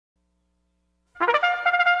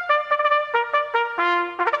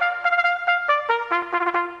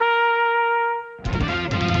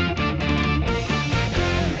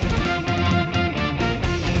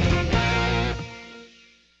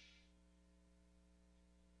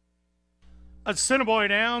Assiniboia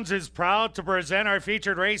Downs is proud to present our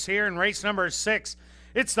featured race here in race number 6.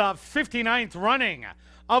 It's the 59th running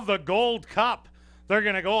of the Gold Cup. They're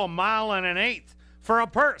going to go 1 1/8 miles for a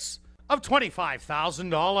purse of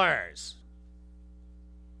 $25,000.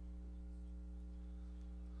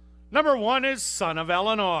 Number 1 is Son of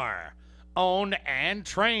Eleanor, owned and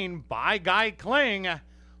trained by Guy Kling.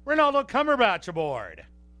 Ronaldo Cumberbatch aboard.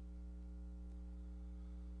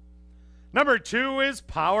 Number 2 is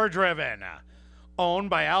Power Driven, owned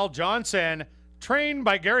by Al Johnson, trained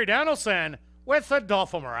by Gary Danielson with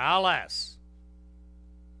Adolfo Morales.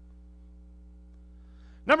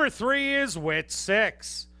 Number 3 is Wit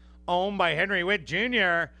 6, owned by Henry Witt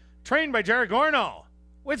Jr., trained by Jerry Gorno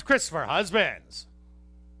with Christopher Husbands.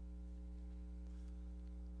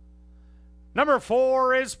 Number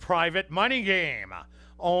 4 is Private Money Game,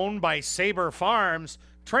 owned by Sabre Farms,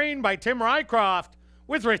 trained by Tim Rycroft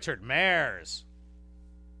with Richard Mayers.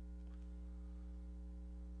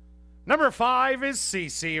 Number 5 is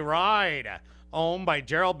CC Ride, owned by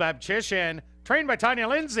Gerald Babchishin, trained by Tanya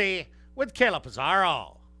Lindsay with Kayla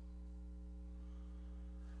Pizarro.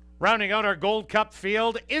 Rounding out our Gold Cup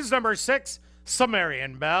field is number 6,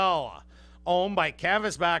 Sumerian Belle, owned by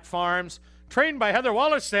Canvasback Farms, trained by Heather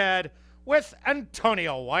Wallerstead with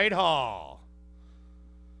Antonio Whitehall.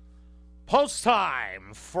 Post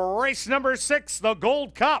time for race number 6, the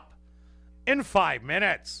Gold Cup, in 5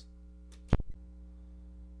 minutes.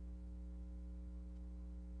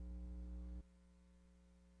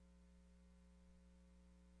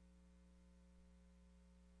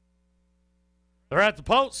 They're at the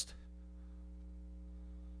post.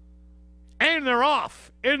 And they're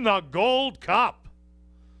off in the Gold Cup.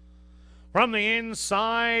 From the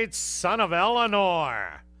inside, Son of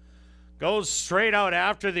Eleanor goes straight out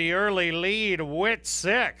after the early lead. Wit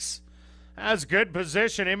 6 has good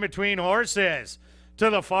position in between horses. To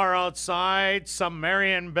the far outside,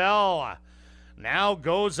 Sumerian Belle now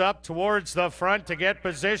goes up towards the front to get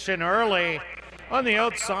position early. On the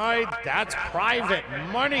outside, that's Private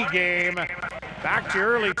Money Game. Back to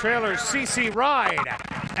early trailers, CC Ride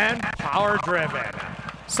and Power Driven.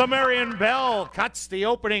 Sumerian Belle cuts the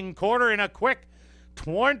opening quarter in a quick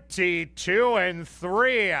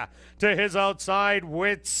 22-3 to his outside.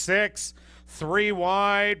 Wit 6, 3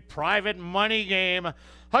 wide. Private Money Game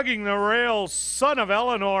hugging the rails. Son of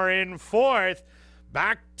Eleanor in 4th.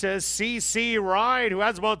 Back to CC Ride, who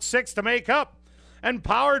has about 6 to make up. And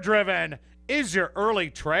Power Driven is your early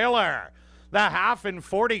trailer. The half in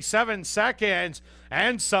 47 seconds,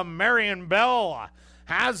 and Sumerian Belle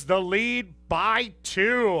has the lead by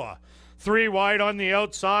 2. 3 wide on the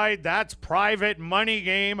outside, that's Private Money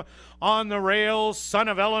Game on the rails. Son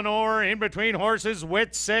of Eleanor in between horses.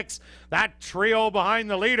 Wit 6, that trio behind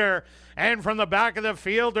the leader. And from the back of the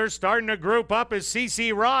field, they're starting to group up as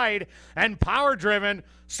CC Ride and Power Driven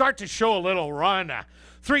start to show a little run.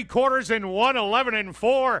 3 quarters in 1,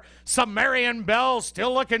 11-4. Sumerian Belle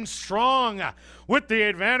still looking strong with the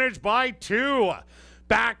advantage by 2.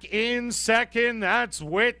 Back in second, that's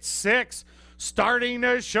Wit 6. Starting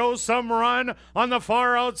to show some run on the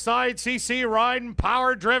far outside. CC Ride and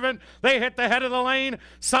Power Driven. They hit the head of the lane.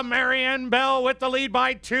 Sumerian Belle with the lead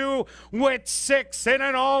by 2. Wit 6 in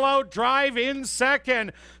an all-out drive in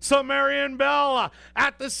second. Sumerian Belle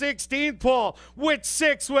at the 16th pole. Wit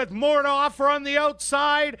 6 with more to offer on the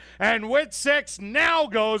outside. And Wit 6 now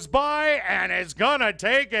goes by and is gonna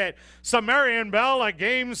take it. Sumerian Belle a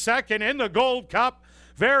game second in the Gold Cup.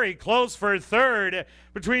 Very close for third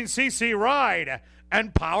between CC Ride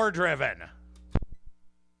and Power Driven.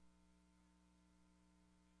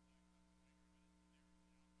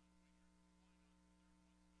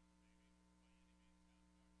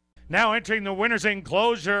 Now entering the winner's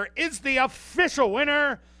enclosure is the official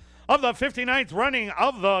winner of the 59th running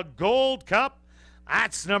of the Gold Cup.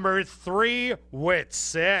 That's number 3, Wit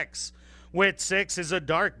 6. Wit 6 is a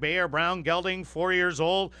dark bay or brown gelding, 4 years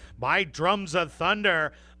old, by Drums of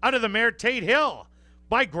Thunder, out of the mare Tate Hill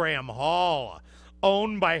by Graham Hall.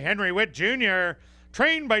 Owned by Henry Witt Jr.,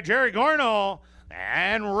 trained by Jerry Gorno,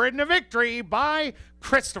 and ridden to victory by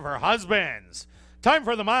Christopher Husbands. Time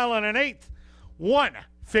for the 1 1/8,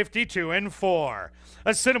 1:52-4.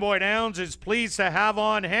 Assiniboia Downs is pleased to have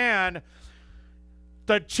on hand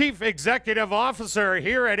the Chief Executive Officer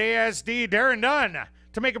here at ASD, Darren Dunn,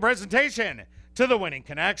 to make a presentation to the winning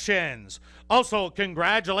connections. Also,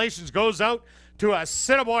 congratulations goes out to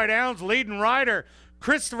Assiniboia Downs leading rider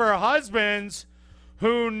Christopher Husbands,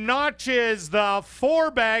 who notches the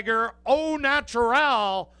 4-bagger Au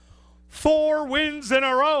Naturel, 4 wins in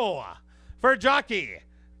a row for jockey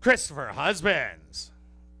Christopher Husbands.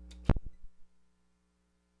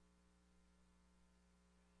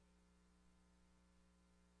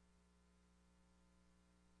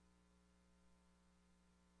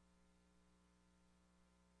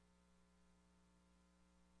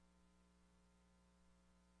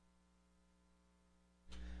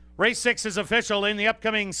 Race 6 is official. In the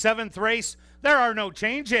upcoming 7th race, there are no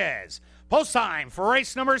changes. Post time for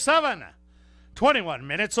race number 7. 21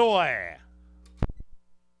 minutes away.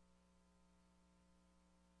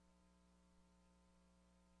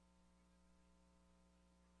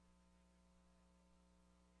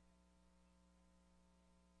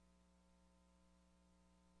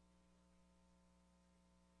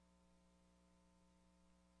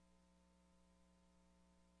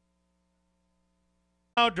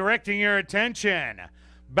 Now directing your attention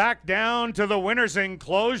back down to the winner's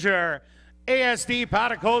enclosure. ASD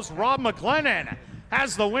Paddock's Rob McLennan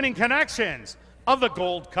has the winning connections of the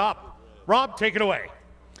Gold Cup. Rob, take it away.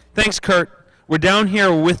 Thanks, Kurt. We're down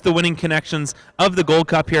here with the winning connections of the Gold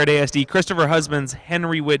Cup here at ASD. Christopher Husbands,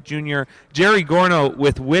 Henry Witt Jr., Jerry Gorno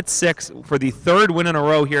with Witt 6 for the 3rd win in a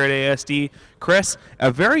row here at ASD. Chris,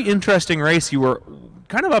 a very interesting race. You were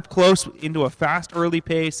kind of up close into a fast early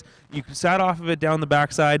pace. You sat off of it down the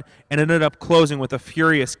backside and ended up closing with a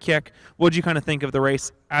furious kick. What did you kind of think of the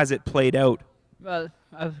race as it played out? Well,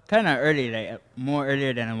 I was kind of early, like more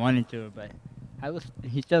earlier than I wanted to, but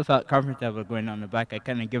he still felt comfortable going on the back. I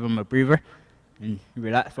kind of give him a breather and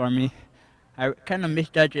relax for me. I kind of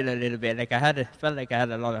misjudged it a little bit. Like felt like I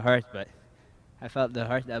had a lot of heart, but I felt the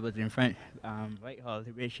horse that was in front, Whitehall,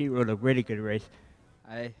 she rode a really good race.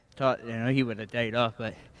 I thought, he would have died off,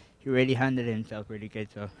 but he really handled himself really good,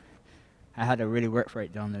 so I had to really work for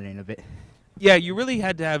it down the lane a bit. Yeah, you really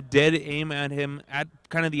had to have dead aim at him at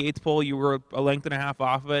kind of the 8th pole. You were a length and a half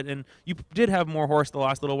off of it, and you did have more horse the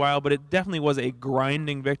last little while, but it definitely was a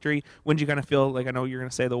grinding victory. When did you kind of feel, like I know you're going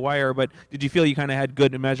to say the wire, but did you feel you kind of had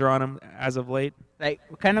good measure on him as of late? Like,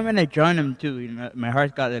 kind of when I joined him too, my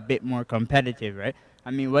horse got a bit more competitive, right? I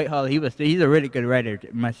mean, Whitehall, he's a really good rider, I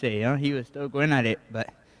must say. He was still going at it,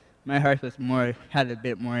 but my horse had a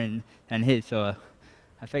bit more than his, so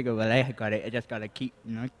I figured, well, I got it. I just got to keep,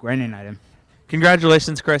 grinding at him.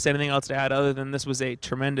 Congratulations, Chris. Anything else to add other than this was a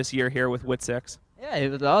tremendous year here with Witt 6? Yeah, it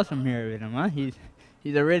was awesome here with him.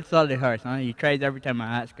 He's a real solid horse. He tries every time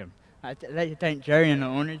I ask him. I'd like to thank Jerry and the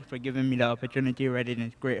owners for giving me the opportunity riding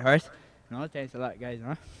this great horse. Thanks a lot, guys.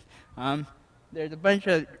 There's a bunch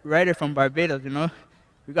of riders from Barbados.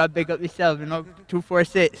 We got to big up yourself.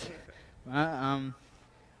 246.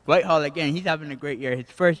 Whitehall again. He's having a great year. His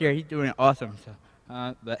first year, he's doing awesome.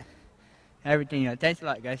 So, but everything. Thanks a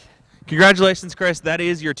lot, guys. Congratulations, Chris. That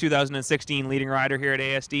is your 2016 leading rider here at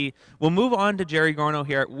ASD. We'll move on to Jerry Gorno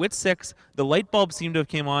here at Witt 6. The light bulb seemed to have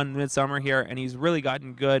came on midsummer here, and he's really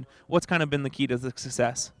gotten good. What's kind of been the key to the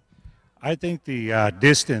success? I think the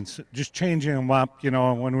distance, just changing him up,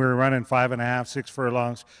 when we were running 5.5, 6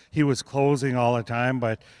 furlongs, he was closing all the time,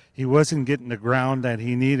 but he wasn't getting the ground that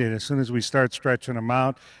he needed. As soon as we start stretching him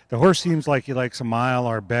out, the horse seems like he likes a mile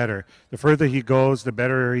or better. The further he goes, the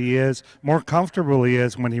better he is, more comfortable he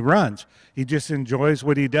is when he runs. He just enjoys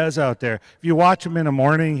what he does out there. If you watch him in the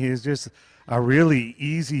morning, he's just a really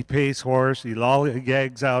easy pace horse. He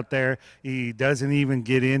lollygags out there. He doesn't even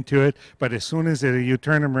get into it. But as soon as you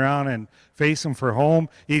turn him around and face him for home,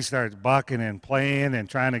 he starts bucking and playing and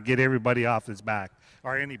trying to get everybody off his back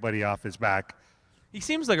or anybody off his back. He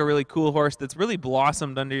seems like a really cool horse that's really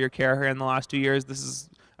blossomed under your care here in the last 2 years. This is,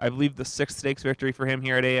 I believe, the 6th stakes victory for him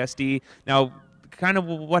here at ASD. Now, kind of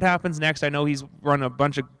what happens next? I know he's run a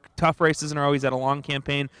bunch of tough races in a row. He's had a long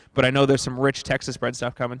campaign, but I know there's some rich Texas bred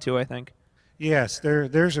stuff coming too, I think. Yes,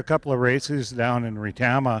 there's a couple of races down in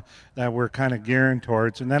Retama that we're kind of gearing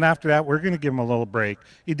towards, and then after that, we're going to give him a little break.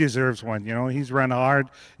 He deserves one. He's run hard.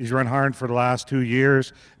 He's run hard for the last 2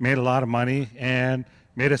 years, made a lot of money, and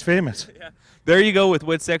made us famous. Yeah. There you go with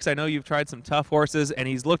Witt 6. I know you've tried some tough horses, and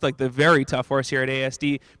he's looked like the very tough horse here at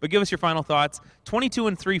ASD. But give us your final thoughts. 22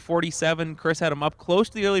 and 347. Chris had him up close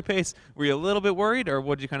to the early pace. Were you a little bit worried, or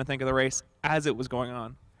what did you kind of think of the race as it was going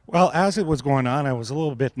on? Well, as it was going on, I was a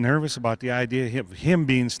little bit nervous about the idea of him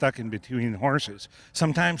being stuck in between horses.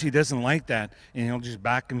 Sometimes he doesn't like that, and he'll just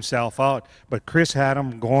back himself out. But Chris had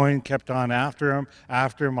him going, kept on after him.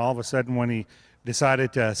 All of a sudden, when he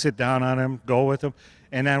decided to sit down on him, go with him.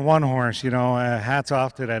 And then one horse, hats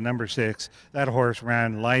off to that number 6. That horse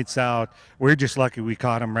ran lights out. We're just lucky we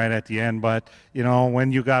caught him right at the end. But,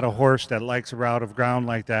 when you got a horse that likes a route of ground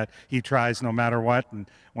like that, he tries no matter what.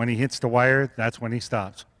 And when he hits the wire, that's when he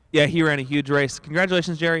stops. Yeah, he ran a huge race.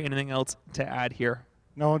 Congratulations, Jerry. Anything else to add here?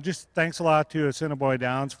 No, just thanks a lot to Assiniboia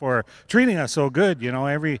Downs for treating us so good.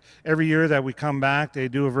 Every year that we come back, they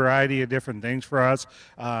do a variety of different things for us.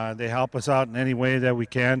 They help us out in any way that we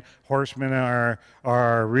can. Horsemen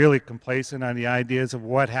are really complacent on the ideas of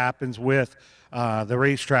what happens with the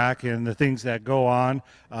racetrack and the things that go on.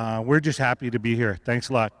 We're just happy to be here. Thanks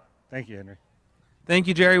a lot. Thank you, Henry. Thank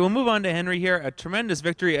you, Jerry. We'll move on to Henry here. A tremendous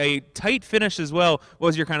victory, a tight finish as well. What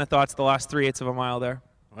was your kind of thoughts the last 3/8 of a mile there?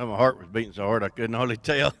 Well, my heart was beating so hard I couldn't hardly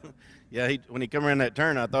tell. Yeah, when he come around that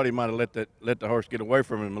turn, I thought he might have let the horse get away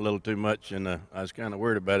from him a little too much, and I was kind of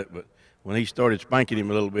worried about it. But when he started spanking him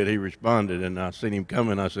a little bit, he responded, and I seen him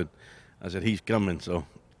coming. I said, he's coming. So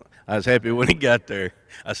I was happy when he got there.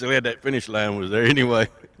 I still had that finish line was there anyway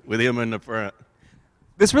with him in the front.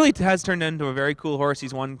 This really has turned into a very cool horse.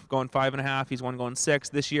 He's won going 5.5. He's won going 6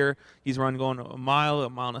 this year. He's run going a mile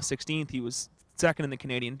and a 16th. He was second in the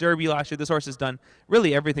Canadian Derby last year. This horse has done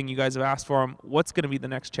really everything you guys have asked for him. What's going to be the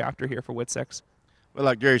next chapter here for Wit 6? Well,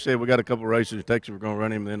 like Jerry said, we got a couple races in Texas. We're going to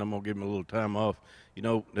run him, and then I'm going to give him a little time off. You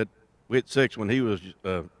know, that Wit 6, when he was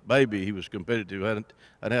a baby, he was competitive.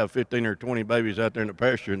 I'd have 15 or 20 babies out there in the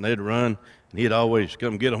pasture, and they'd run, and he'd always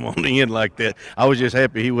come get them on the end like that. I was just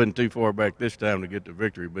happy he wasn't too far back this time to get the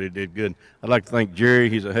victory, but he did good. I'd like to thank Jerry.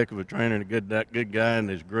 He's a heck of a trainer and a good guy, and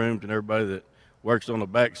his grooms and everybody that works on the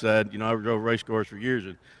backside. You know, I drove race cars for years,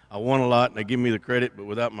 and I won a lot, and they give me the credit, but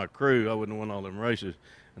without my crew, I wouldn't have won all them races.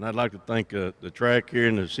 And I'd like to thank the track here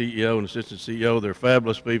and the CEO and assistant CEO. They're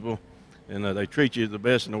fabulous people, and they treat you the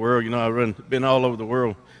best in the world. You know, I've been all over the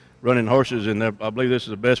world running horses, and I believe this is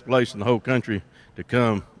the best place in the whole country to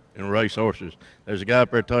come and race horses. There's a guy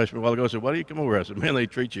up there telling me a while ago, I said, why do you come over? I said, man, they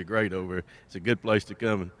treat you great over here. It's a good place to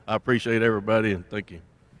come, and I appreciate everybody, and thank you.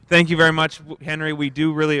 Thank you very much, Henry. We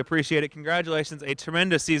do really appreciate it. Congratulations. A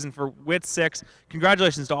tremendous season for Wit 6.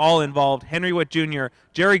 Congratulations to all involved. Henry Witt Jr.,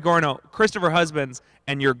 Jerry Gorno, Christopher Husbands,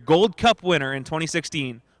 and your Gold Cup winner in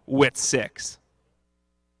 2016, Wit 6.